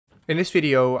In this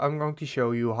video, I'm going to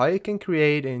show you how you can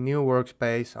create a new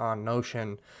workspace on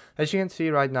Notion. As you can see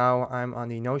right now, I'm on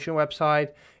the Notion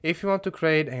website. If you want to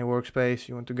create a workspace,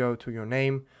 you want to go to your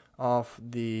name of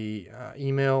the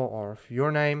email or of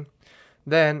your name.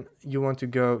 Then you want to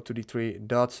go to the three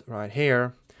dots right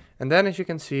here. And then as you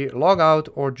can see, log out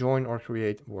or join or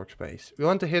create workspace. We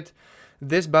want to hit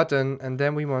this button and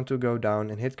then we want to go down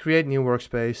and hit create new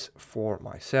workspace for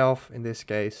myself in this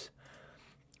case.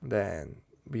 Then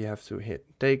we have to hit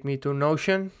take me to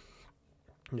Notion,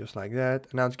 just like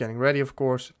that. Now it's getting ready, of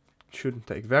course, it shouldn't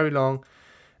take very long.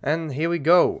 And here we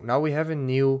go. Now we have a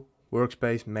new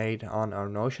workspace made on our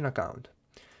Notion account.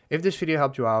 If this video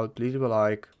helped you out, please leave a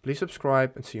like, please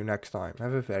subscribe, and see you next time.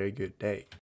 Have a very good day.